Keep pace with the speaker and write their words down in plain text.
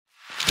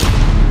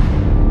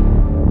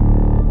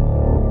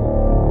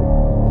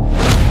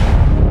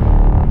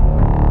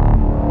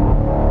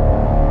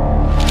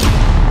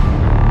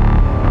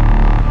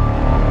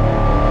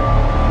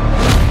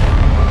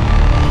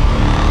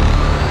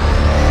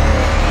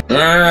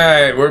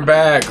Alright, we're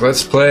back.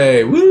 Let's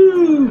play.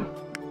 Woo!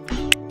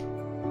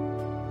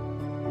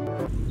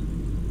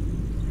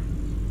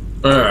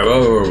 Alright, where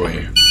were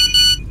we?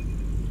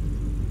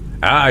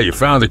 Ah, you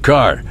found the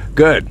car.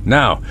 Good.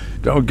 Now,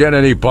 don't get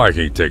any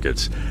parking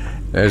tickets.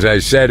 As I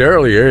said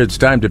earlier, it's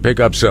time to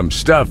pick up some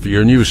stuff for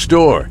your new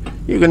store.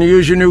 You can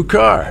use your new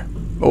car,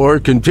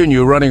 or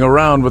continue running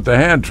around with the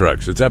hand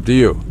trucks. It's up to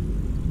you.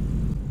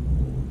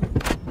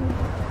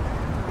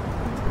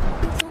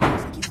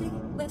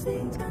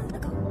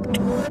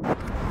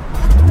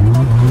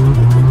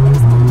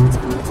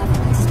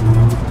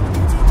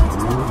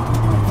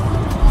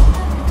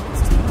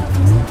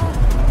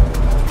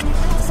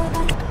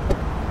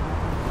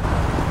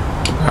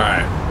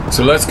 Alright,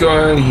 so let's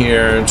go in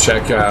here and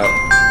check out.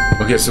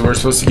 Okay, so we're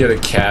supposed to get a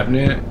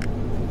cabinet.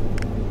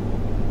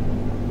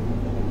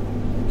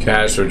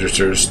 Cash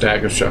register,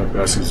 stack of shop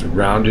baskets,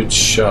 rounded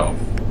shelf.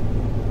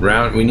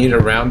 We need a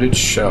rounded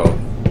shelf.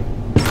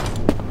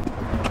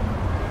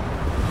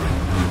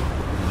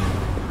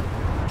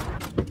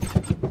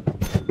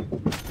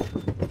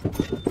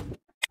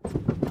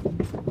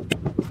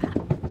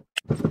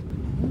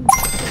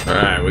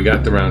 Alright, we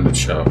got the rounded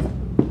shelf.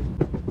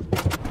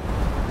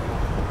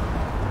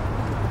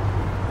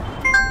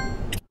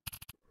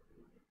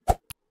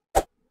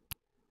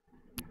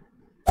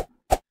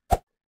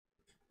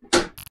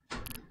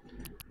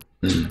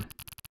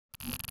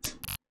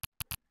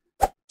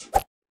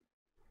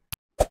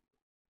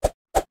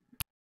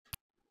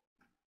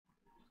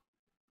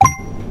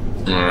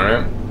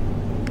 Alright.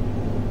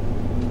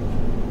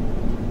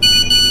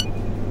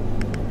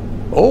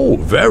 Oh,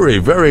 very,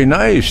 very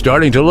nice.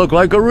 Starting to look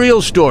like a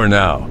real store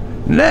now.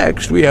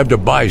 Next, we have to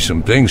buy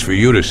some things for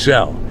you to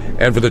sell.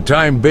 And for the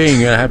time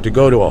being, you have to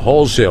go to a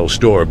wholesale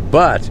store.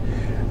 But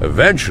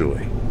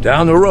eventually,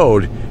 down the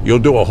road, you'll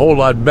do a whole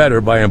lot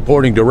better by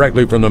importing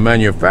directly from the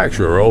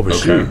manufacturer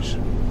overseas. Okay.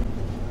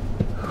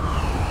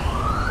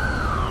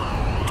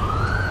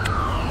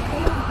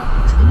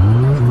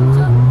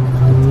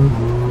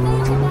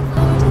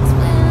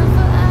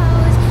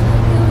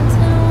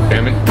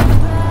 Damn it.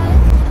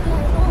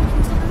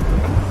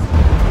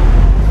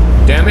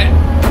 Damn it.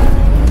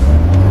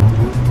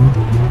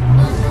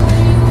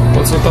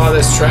 What's with all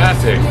this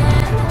traffic?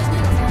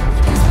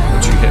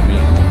 Would you hit me?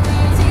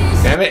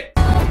 Damn it.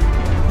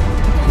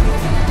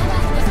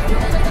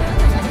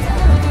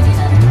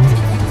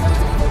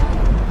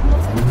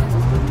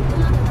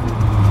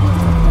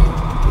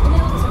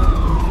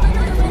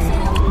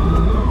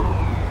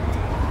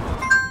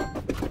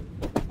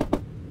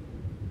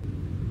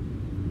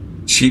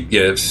 Cheap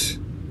gifts.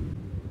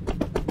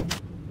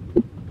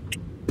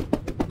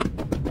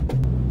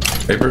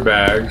 Paper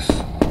bags.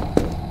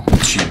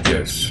 Cheap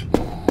gifts.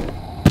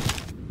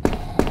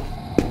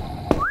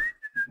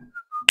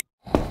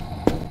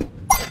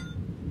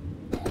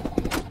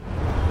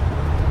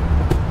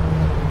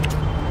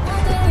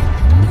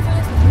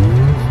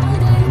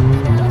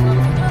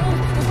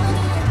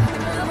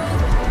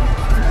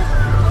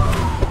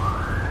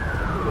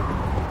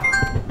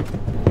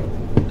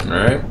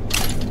 Alright.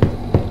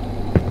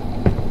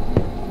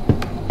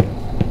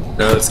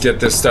 Now let's get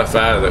this stuff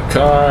out of the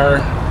car.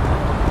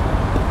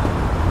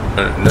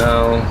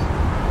 No.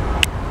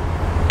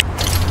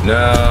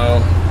 No.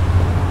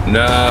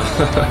 No.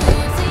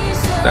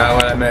 Not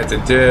what I meant to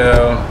do.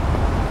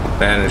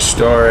 Manage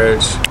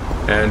storage.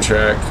 Hand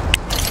track.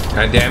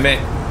 God damn it.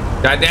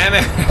 God damn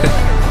it.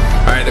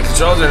 Alright, the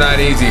controls are not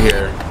easy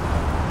here.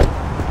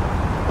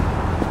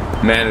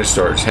 Manage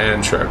storage.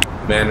 Hand track.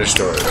 Manage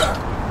storage.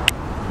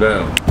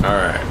 Boom.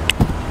 Alright.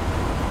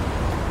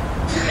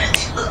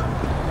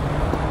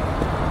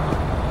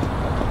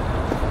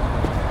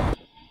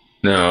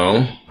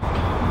 No.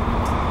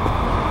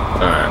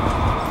 Alright.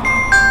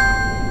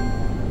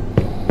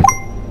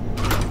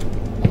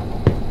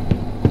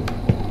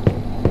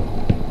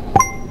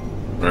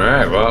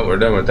 Alright, well, we're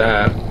done with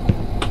that.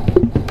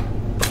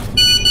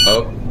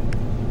 Oh.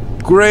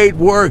 Great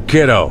work,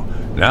 kiddo.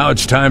 Now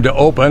it's time to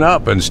open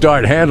up and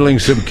start handling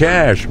some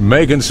cash,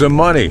 making some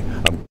money.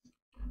 I'm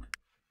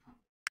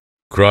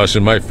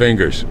crossing my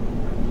fingers.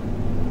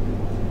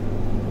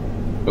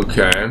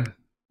 Okay.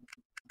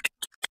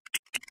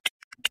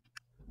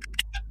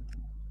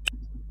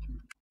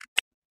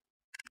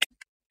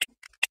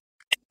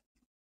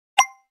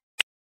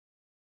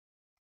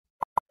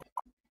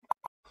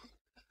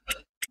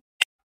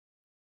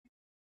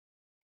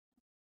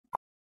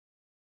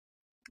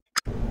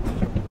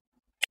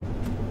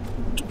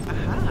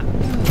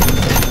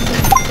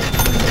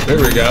 There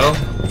we go.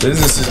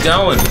 Business is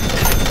going.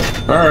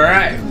 All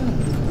right.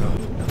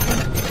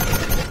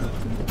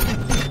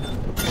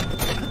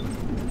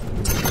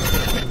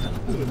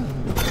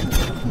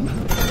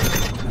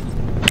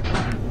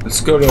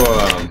 Let's go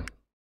to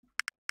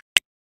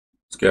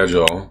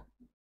schedule.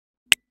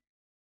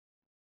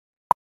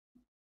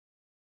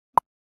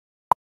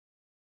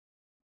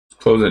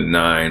 Close at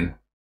 9.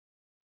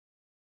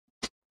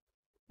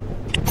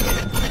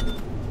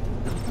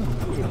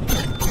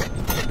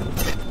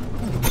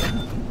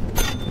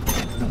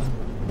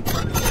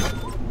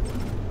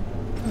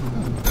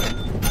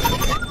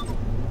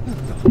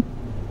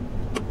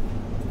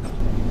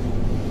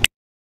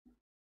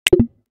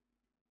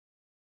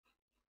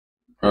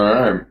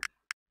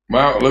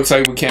 Well, it looks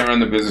like we can't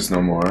run the business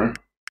no more.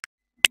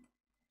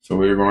 So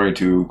we're going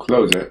to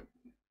close it.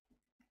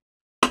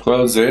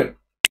 Close it.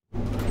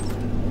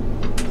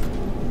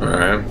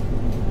 Alright.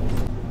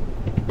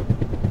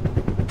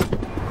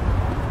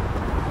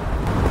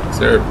 Is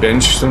there a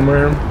bench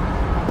somewhere?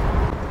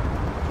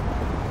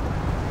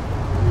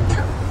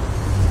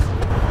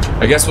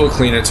 I guess we'll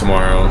clean it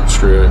tomorrow.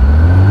 Screw it.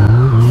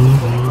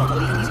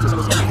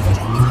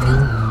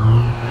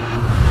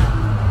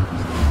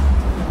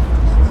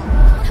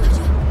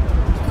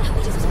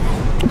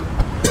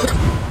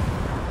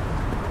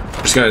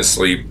 Just gonna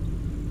sleep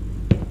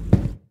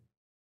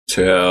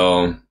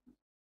till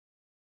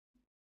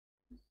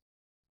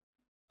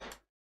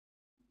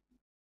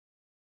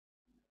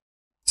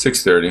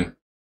 6:30.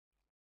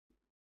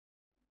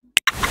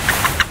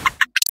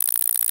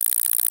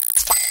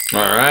 All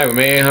right, we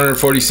made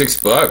 846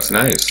 bucks.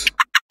 Nice.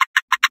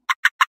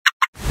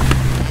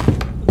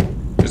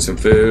 Get some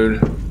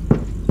food.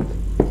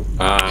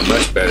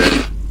 Much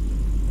better.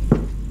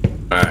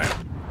 All right.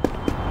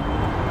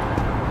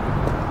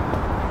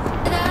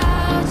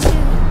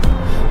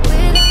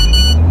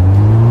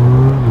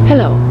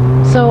 Hello.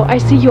 So I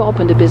see you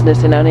opened a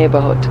business in our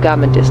neighborhood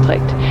garment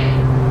district.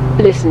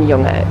 Listen,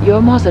 Junge,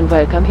 you're more than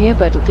welcome here,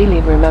 but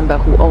really remember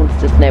who owns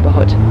this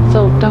neighborhood.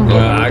 So don't get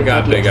any I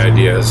got big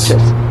ideas.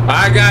 ideas.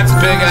 I got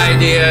big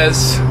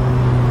ideas.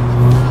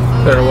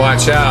 Better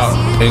watch out,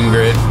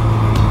 Ingrid.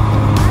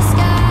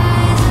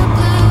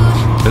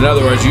 In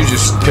other words, you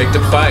just picked a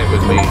fight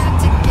with me,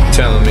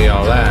 telling me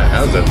all that.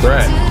 That was a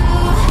threat.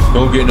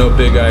 Don't get no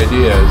big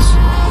ideas.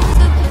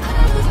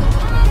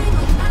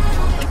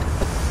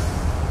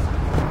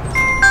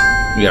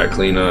 You gotta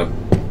clean up.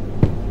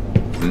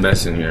 A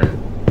mess in here.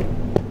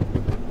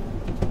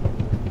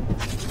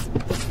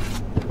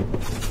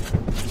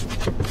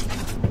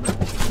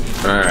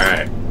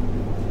 Alright.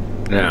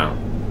 Now.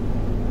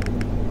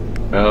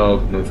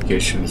 Help,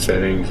 notification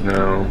settings,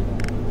 no.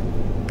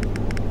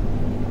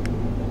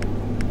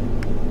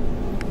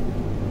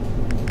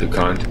 The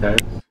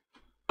contacts.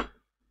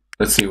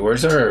 Let's see,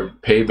 where's our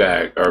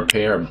payback, or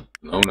pay our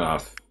loan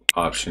off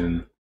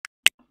option?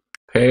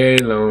 Pay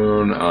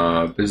loan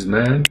off,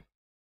 businessman.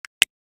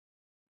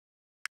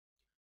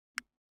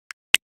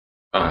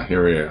 Ah,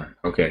 here we are.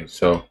 Okay,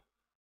 so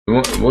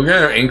we're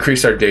gonna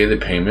increase our daily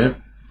payment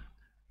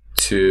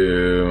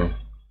to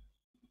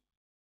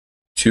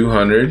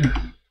 200. We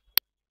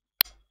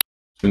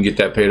can get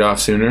that paid off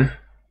sooner.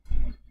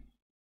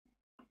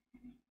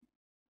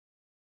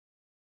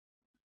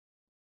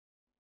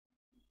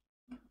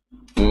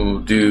 We'll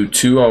do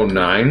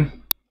 209.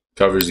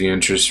 Covers the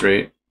interest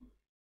rate.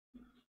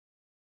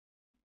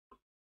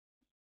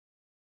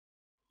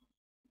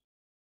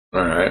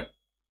 All right,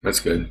 that's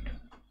good.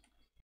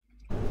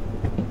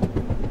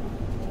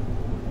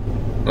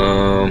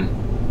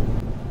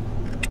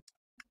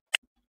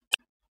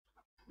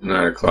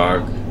 9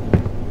 o'clock.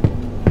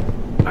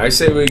 I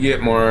say we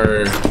get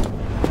more.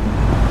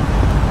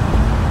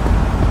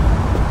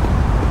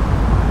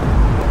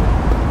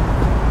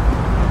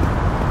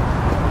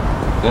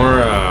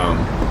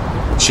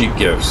 Cheap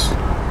gifts.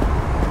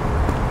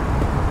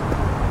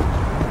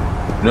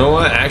 You know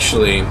what?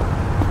 Actually,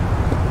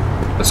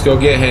 let's go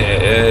get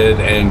ahead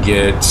and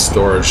get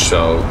storage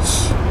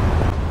shelves.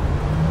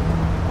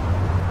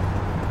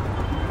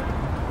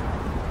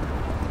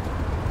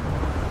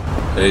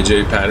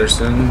 AJ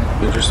Peterson,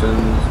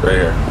 right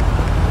here.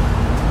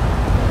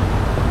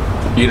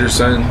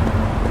 Peterson.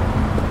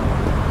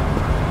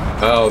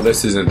 Oh,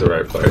 this isn't the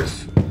right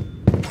place.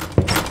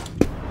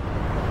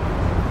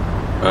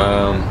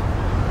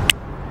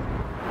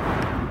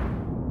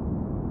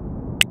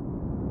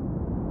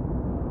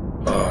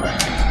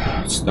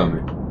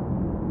 Stomach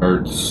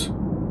hurts.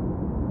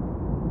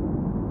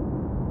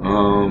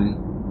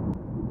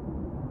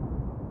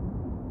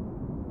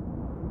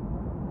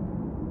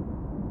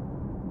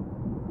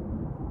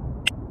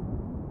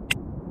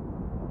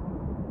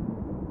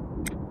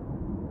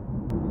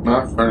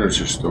 Not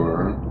furniture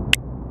store.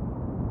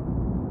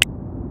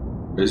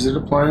 Is it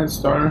appliance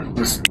store?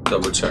 Let's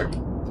double check.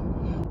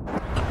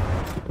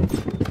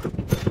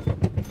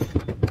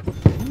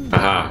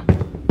 Aha.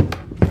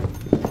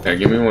 Yeah,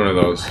 give me one of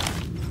those.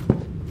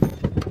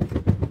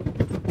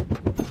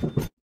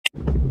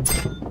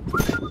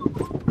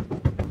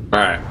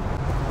 Alright.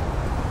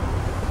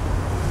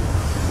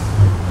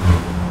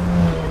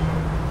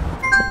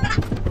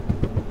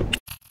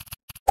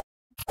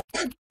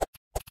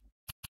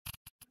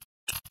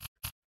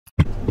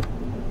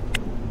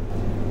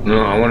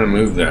 No, I want to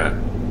move that.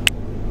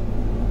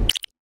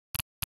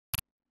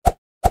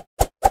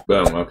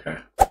 Boom, okay.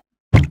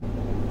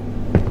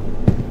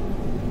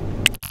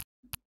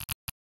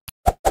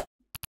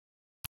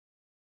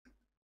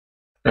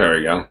 There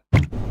we go.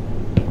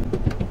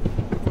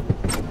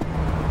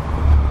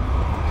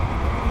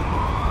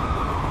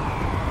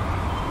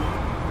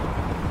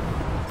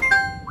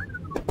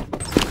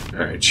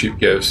 Alright, cheap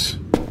gifts.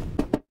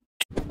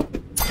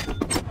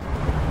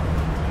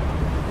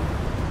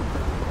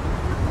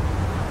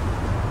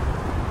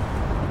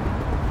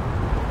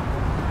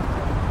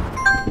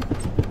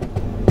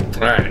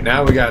 Alright,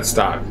 now we got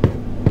stock.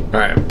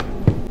 Alright.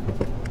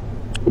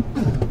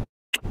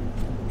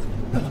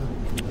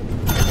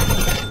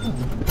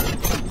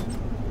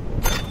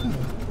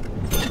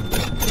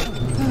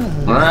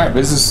 Alright,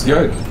 business is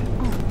good.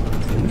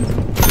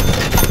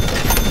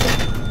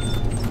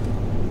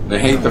 They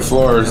hate the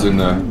floors and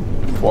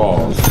the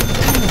walls.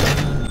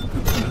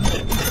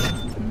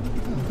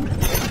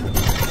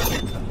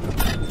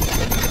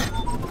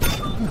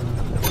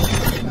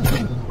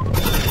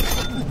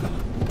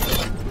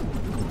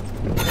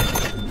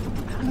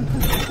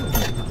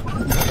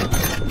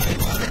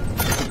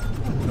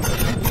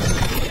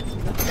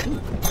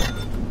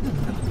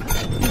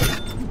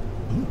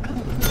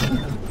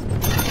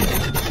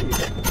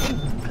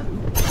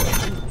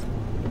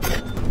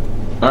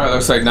 Alright,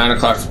 looks like 9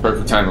 o'clock's the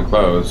perfect time to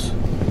close.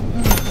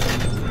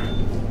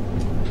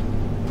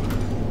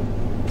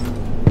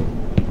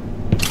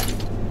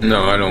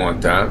 No, I don't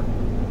want that.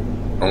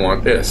 I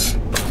want this.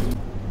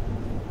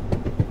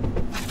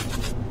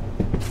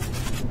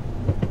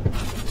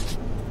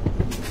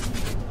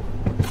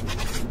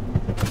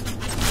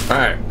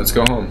 Alright, let's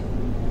go home.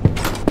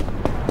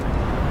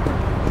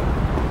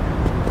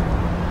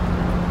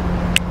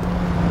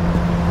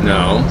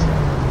 No.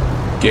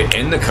 Get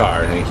in the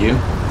car, thank you.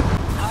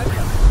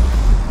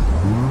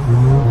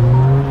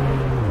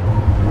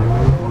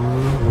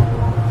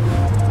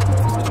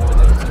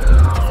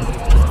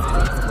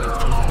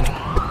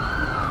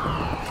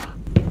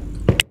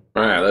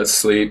 Alright, let's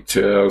sleep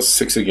till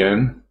 6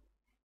 again.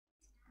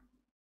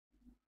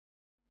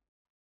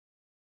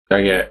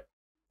 I get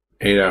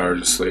 8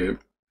 hours of sleep.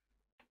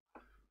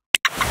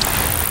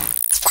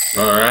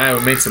 Alright,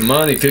 we made some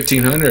money,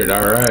 1,500,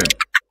 alright.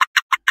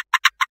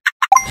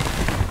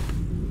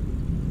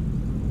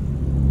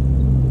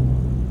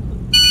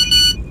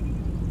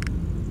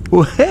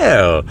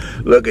 Well,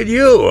 look at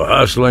you,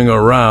 hustling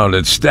around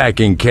and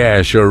stacking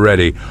cash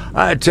already.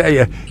 I tell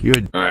you, your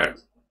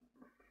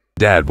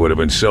dad would have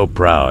been so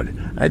proud.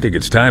 I think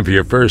it's time for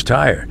your first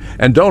hire.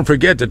 And don't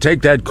forget to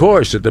take that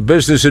course at the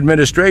Business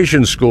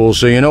Administration School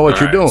so you know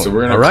what you're doing. So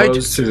we're going to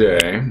close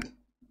today.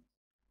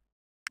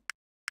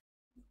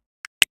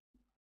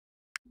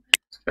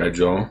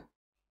 Schedule.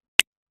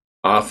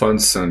 Off on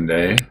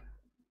Sunday.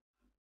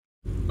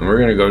 And we're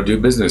going to go do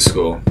business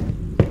school.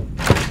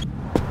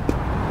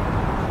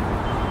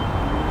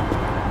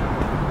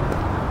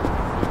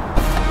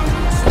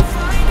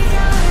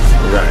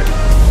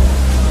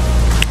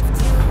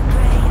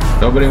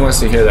 Nobody wants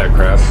to hear that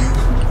crap.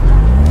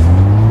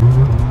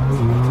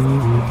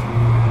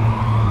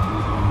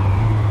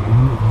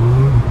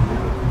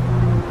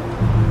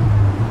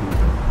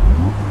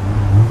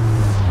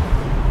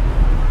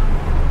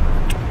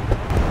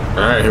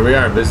 Alright, here we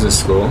are in business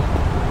school.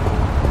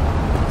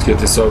 Let's get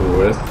this over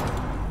with.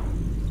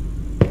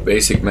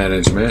 Basic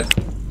management.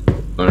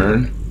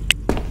 Learn.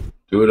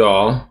 Do it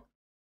all.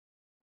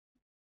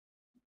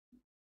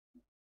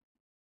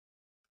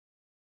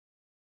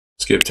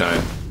 Skip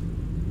time.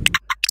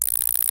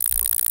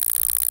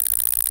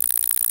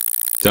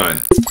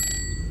 Done.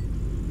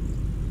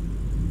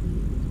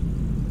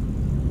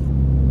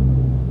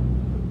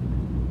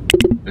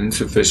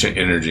 Insufficient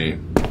energy.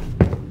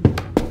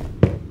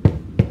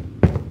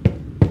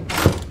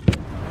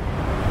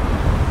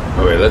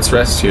 Okay, let's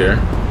rest here.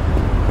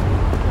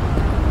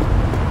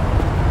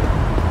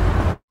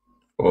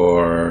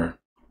 For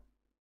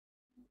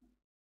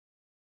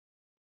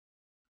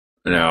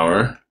an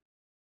hour.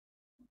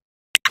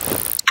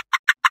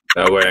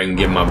 That way I can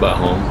get my butt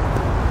home.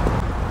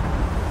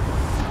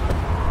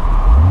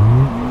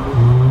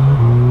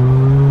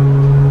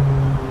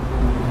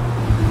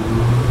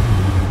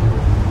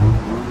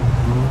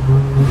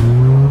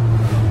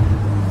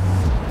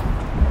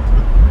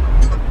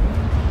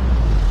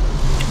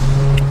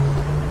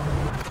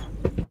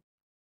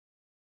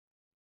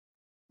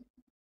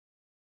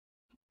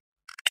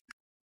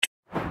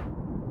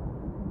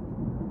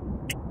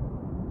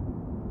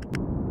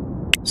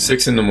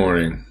 Six in the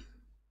morning.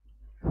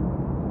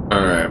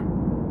 All right.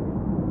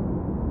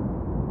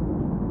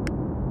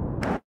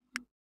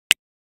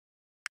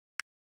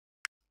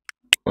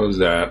 What was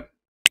that?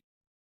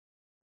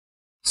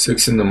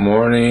 6 in the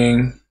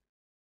morning.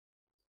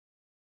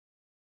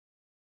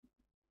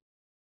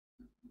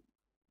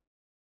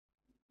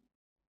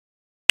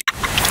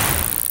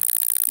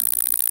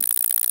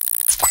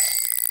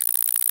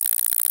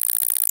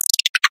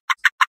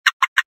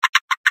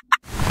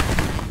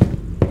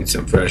 Eat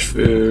some fresh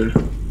food.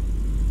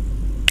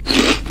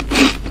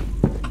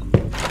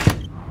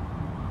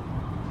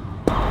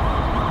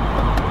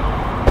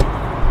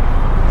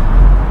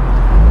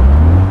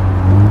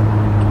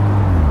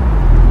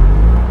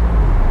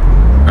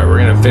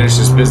 Finish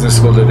this business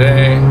school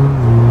today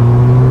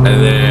and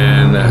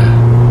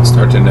then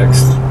start the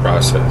next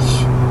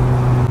process.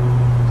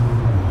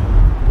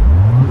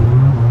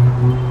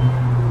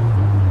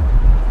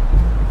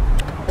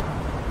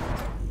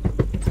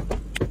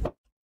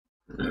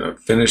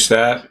 Finish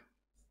that.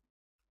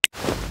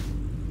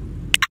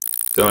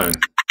 Done.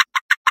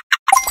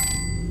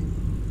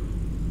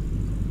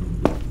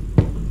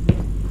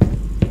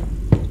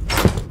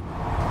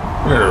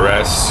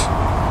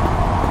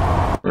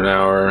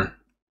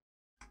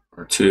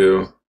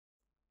 Ep-2.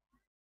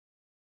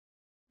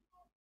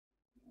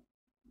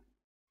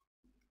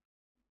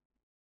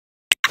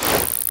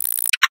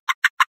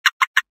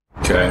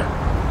 Okay.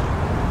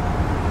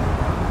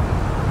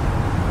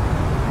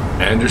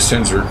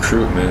 Anderson's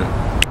recruitment.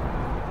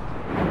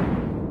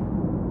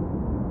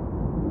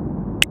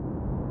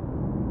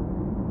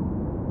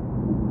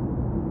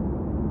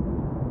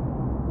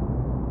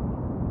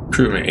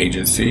 Recruitment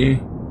agency.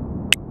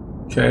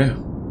 Okay.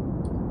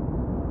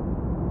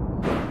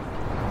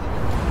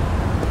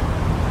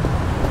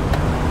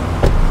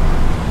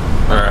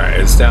 Alright,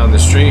 it's down the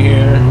street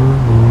here.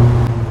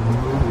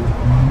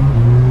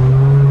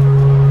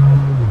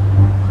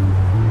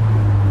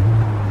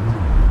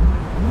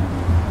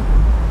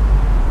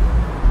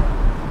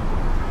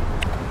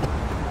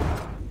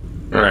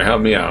 Alright,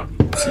 help me out.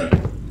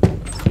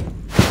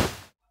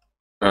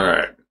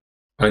 Alright.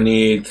 I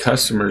need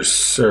customer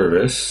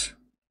service.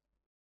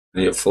 I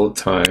need it full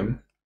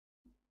time.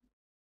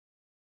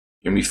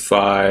 Give me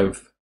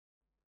 5.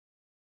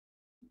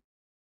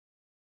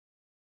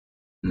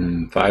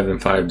 5 in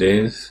 5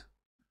 days.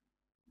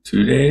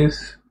 2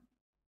 days.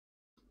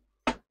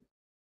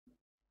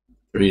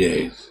 3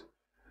 days.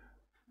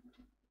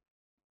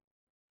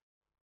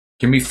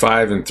 Give me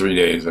 5 in 3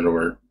 days. That'll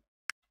work.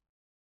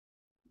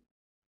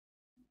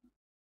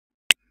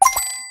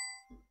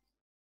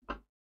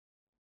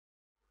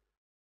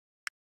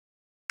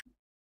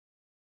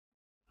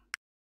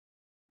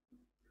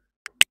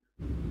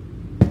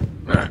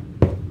 Alright.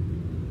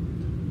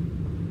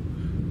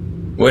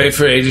 Wait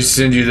for agents to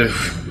send you the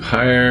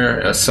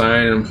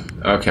assign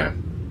them. Okay.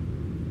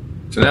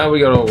 So now we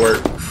gotta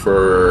work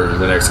for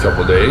the next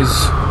couple days.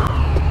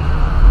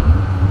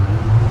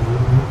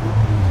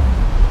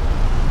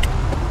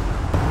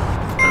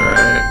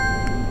 Alright.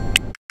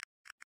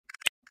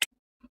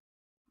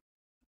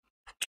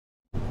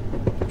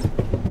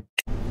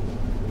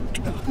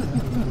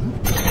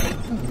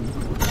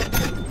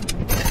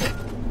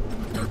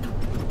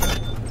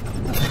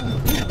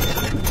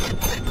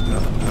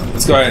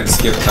 Let's go ahead and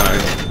skip time.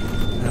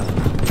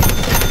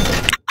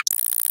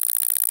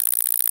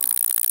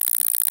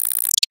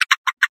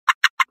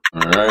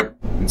 Alright,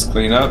 let's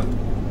clean up.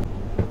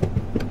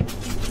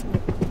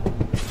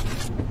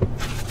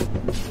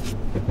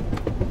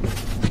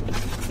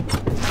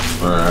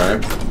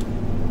 Alright,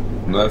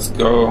 let's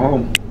go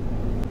home.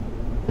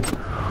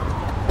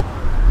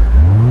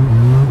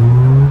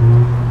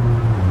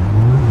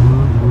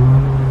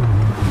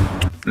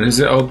 Is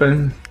it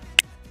open?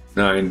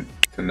 9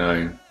 to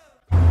 9.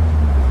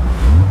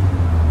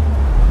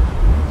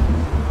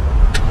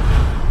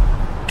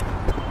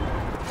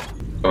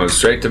 Going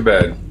straight to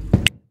bed.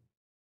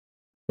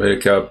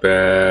 Wake up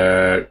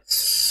at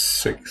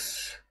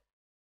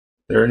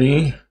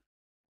 6:30.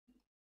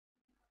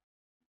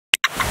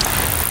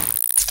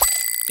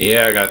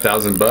 Yeah, I got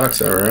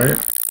 $1,000. All right.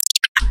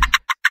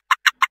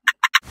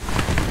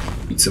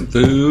 Eat some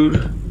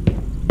food.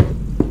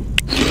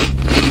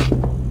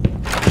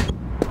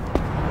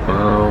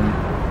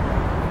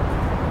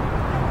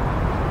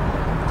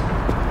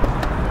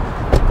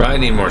 Probably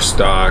need more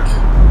stock,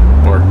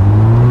 more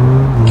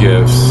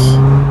gifts.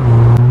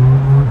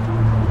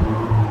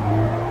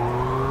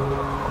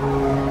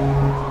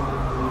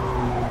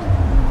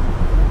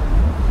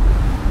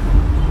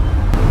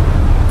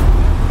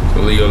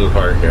 Illegal to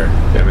park here,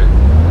 damn it.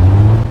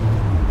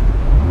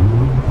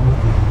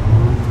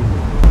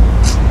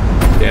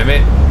 Damn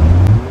it.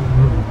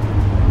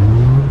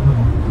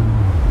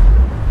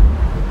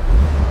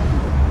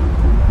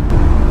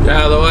 Get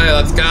out of the way,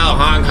 let's go.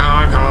 Honk,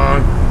 honk,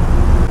 honk.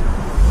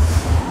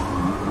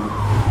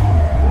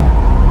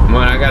 Come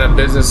on, I got a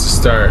business to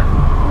start.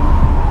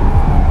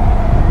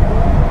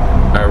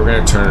 Alright, we're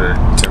gonna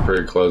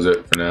temporarily close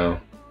it for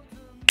now.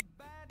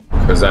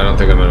 Because I don't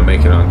think I'm gonna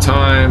make it on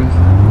time.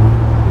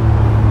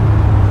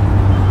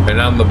 And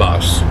I'm the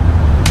boss.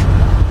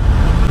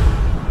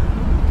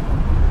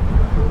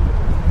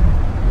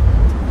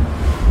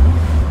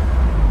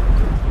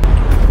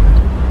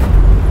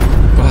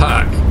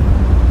 Fuck.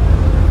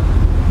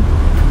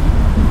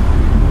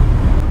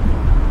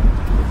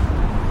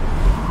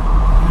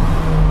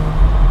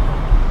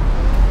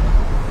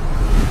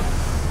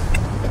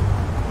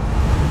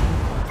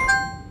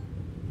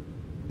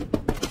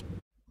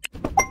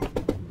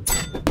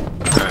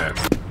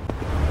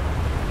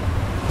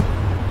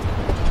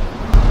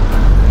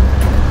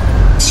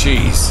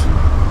 Jeez,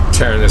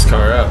 tearing this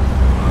car up.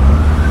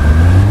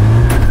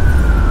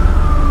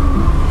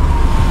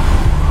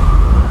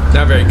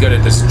 Not very good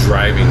at this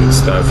driving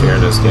stuff here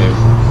in this game.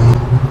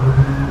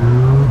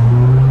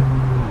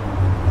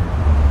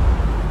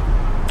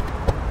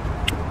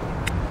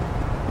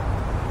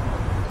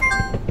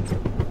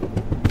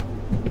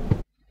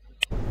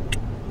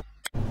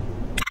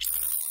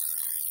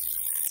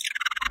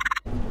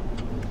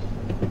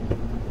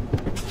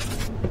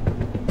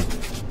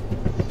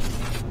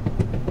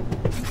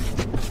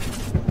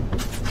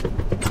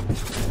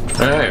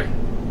 Alright.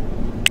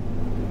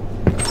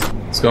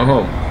 Let's go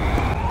home.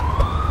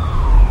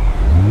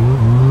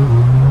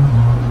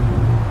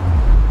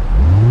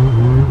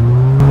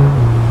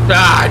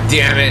 Ah! God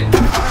damn it.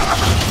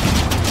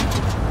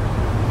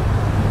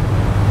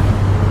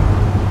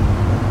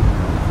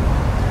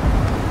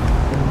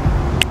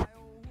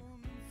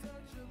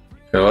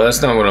 Okay, well,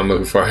 that's not what I'm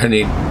looking for. I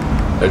need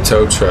a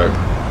tow truck.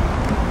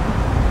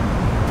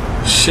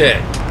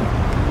 Shit.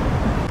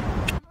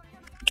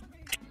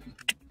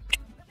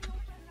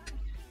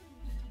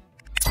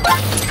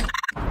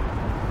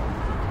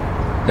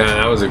 Nah,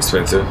 that was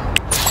expensive.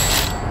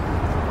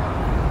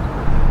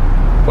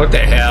 What the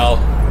hell?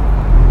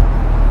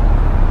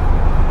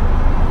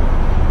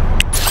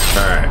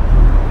 Alright.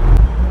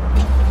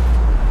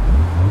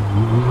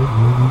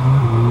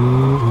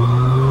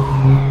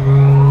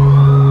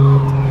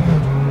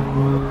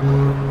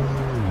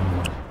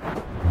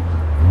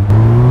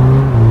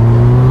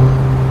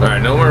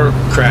 Alright, no more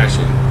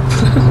crashing.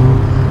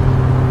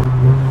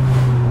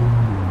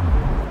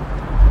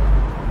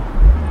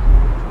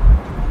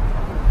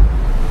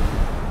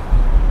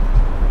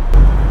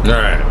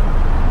 Alright.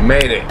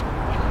 Made it.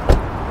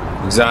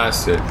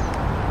 Exhausted.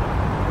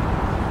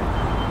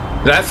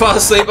 Did I fall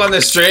asleep on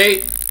the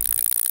street?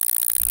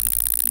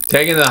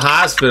 Taken to the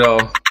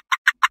hospital.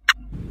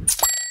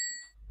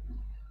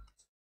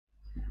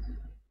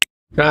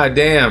 God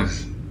damn.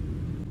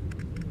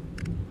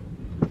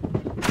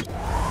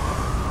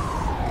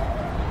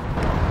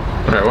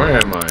 Alright, where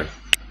am I?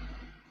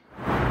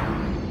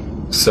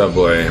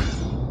 Subway.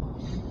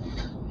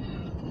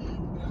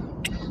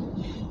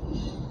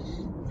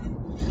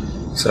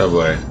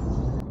 Subway.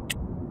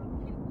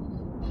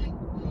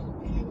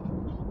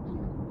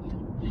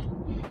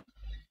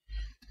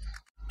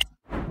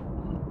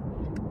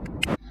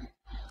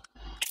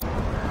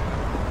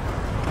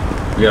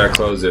 We gotta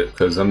close it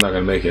because I'm not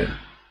gonna make it.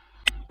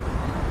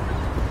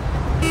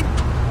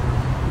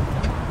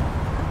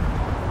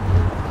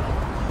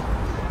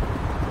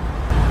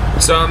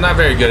 So I'm not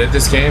very good at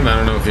this game. I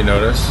don't know if you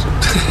noticed.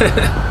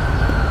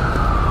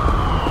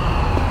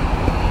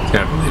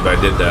 Can't believe I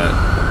did that.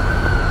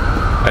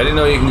 I didn't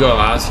know you can go to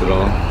the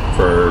hospital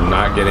for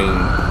not getting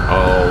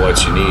all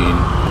what you need.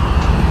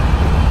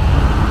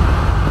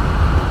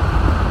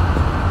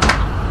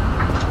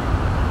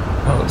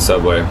 Oh,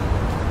 Subway.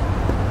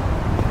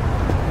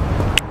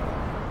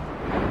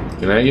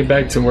 Can I get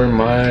back to where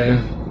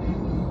my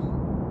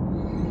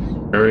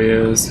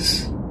area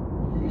is?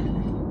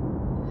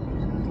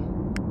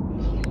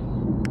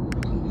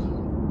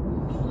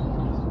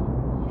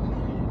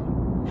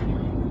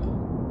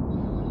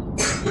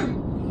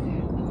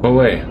 Oh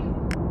wait.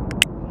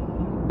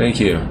 Thank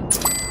you.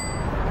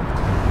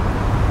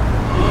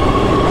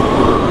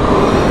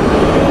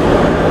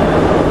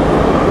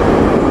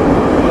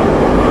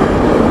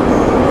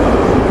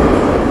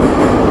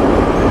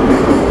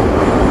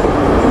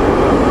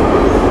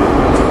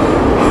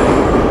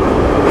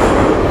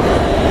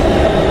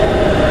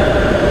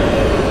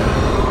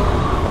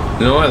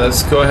 You know what?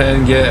 Let's go ahead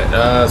and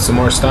get some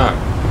more stock.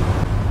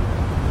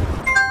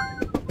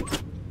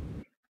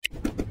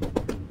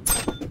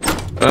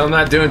 Well, I'm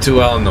not doing too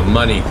well on the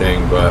money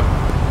thing, but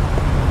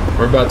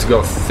we're about to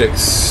go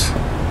fix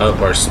up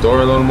our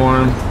store a little more.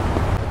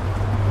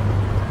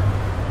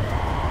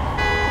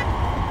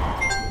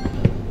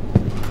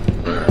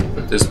 Alright,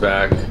 put this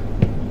back.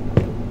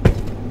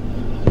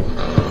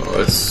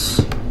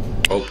 Let's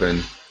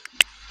open.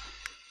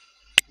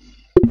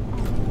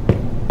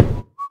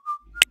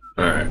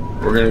 Alright,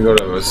 we're gonna go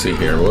to, let's see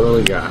here, what do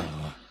we got?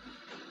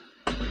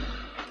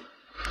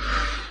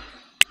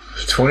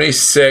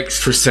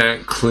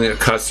 26% clean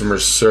customer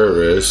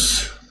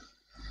service,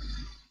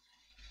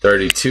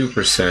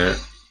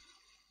 32%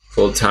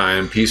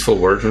 full-time peaceful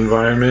work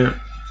environment.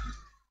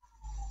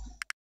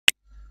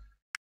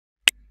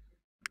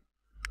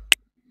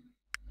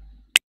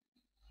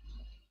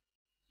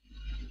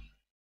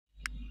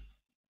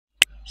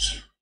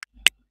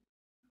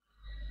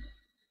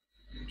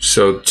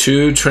 So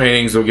 2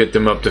 trainings will get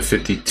them up to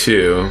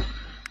 52,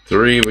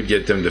 3 would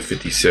get them to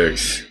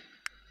 56.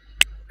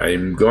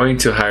 I'm going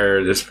to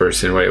hire this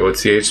person. Wait,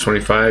 what's the age?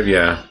 25?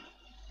 Yeah.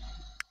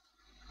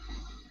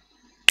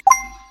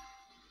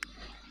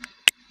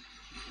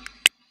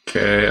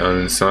 Okay,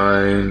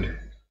 unassigned.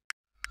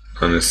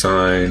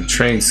 Unassigned.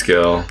 Train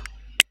skill.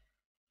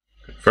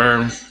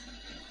 Confirm.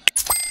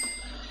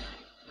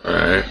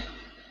 Alright.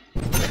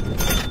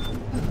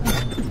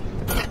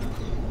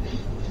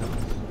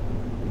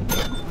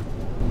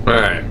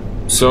 Alright.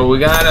 So we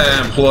got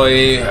an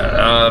employee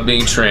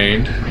being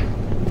trained.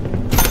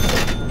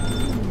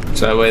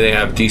 So that way they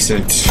have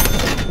decent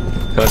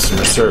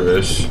customer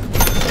service.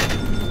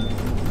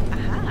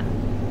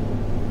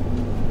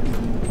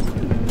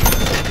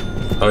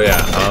 Oh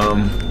yeah,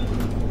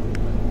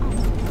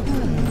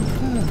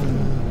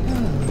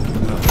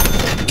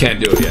 can't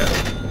do it yet.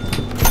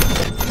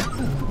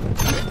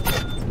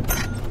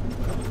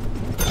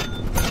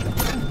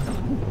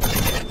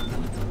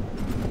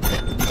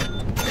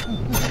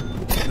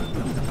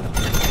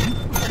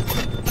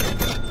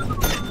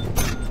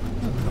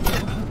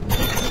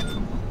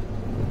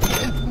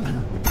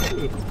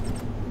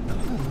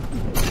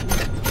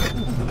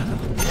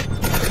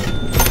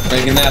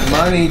 Making that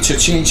money,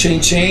 cha-ching,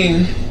 ching,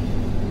 ching.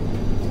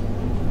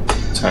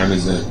 time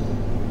is it?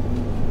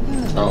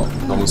 Oh,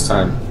 almost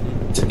time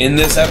to end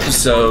this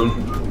episode.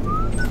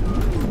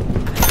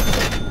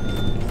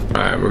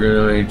 Alright, we're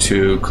going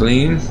to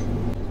clean.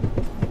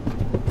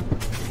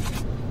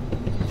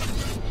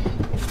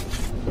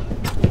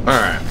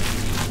 Alright.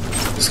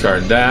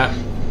 Discard that.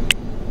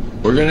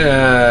 We're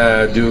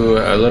gonna do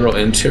a little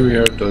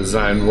interior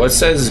design. What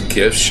says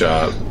gift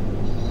shop?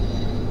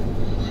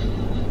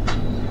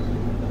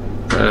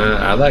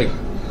 I like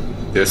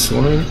this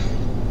one.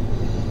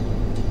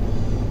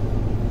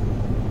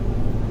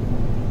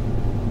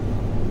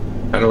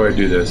 How do I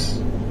do this?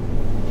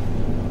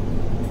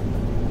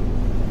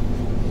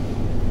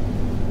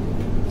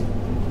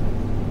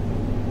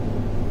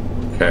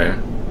 Okay.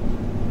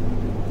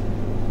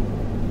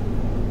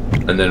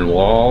 And then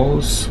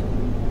walls.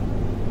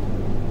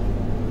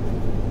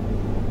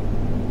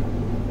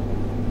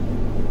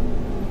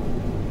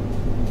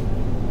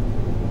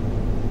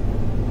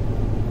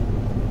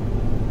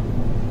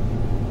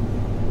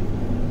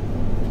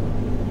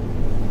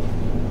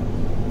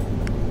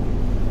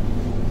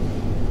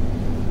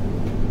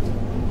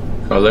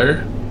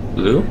 Color?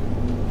 Blue?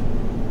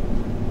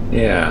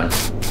 Yeah.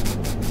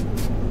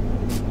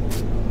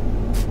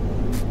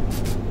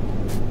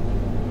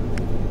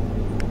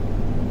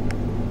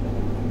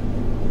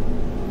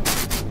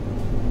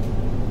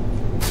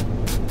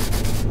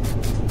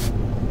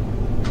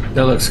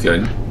 That looks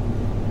good.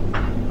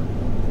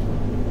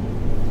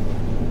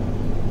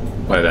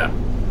 Like that.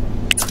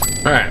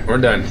 Alright, we're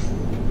done.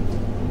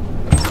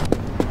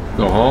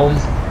 Go home.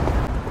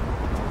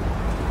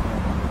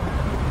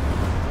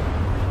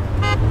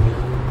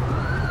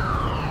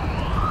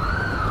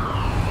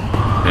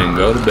 And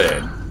go to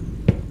bed.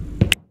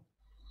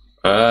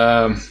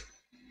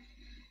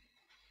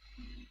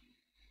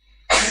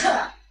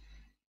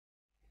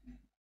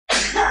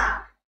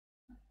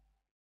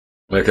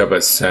 Wake up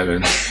at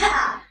 7.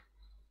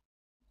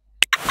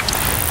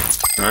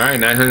 Alright,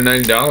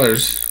 $990.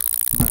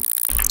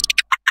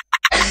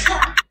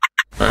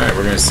 Alright,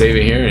 we're gonna save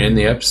it here and end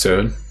the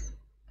episode.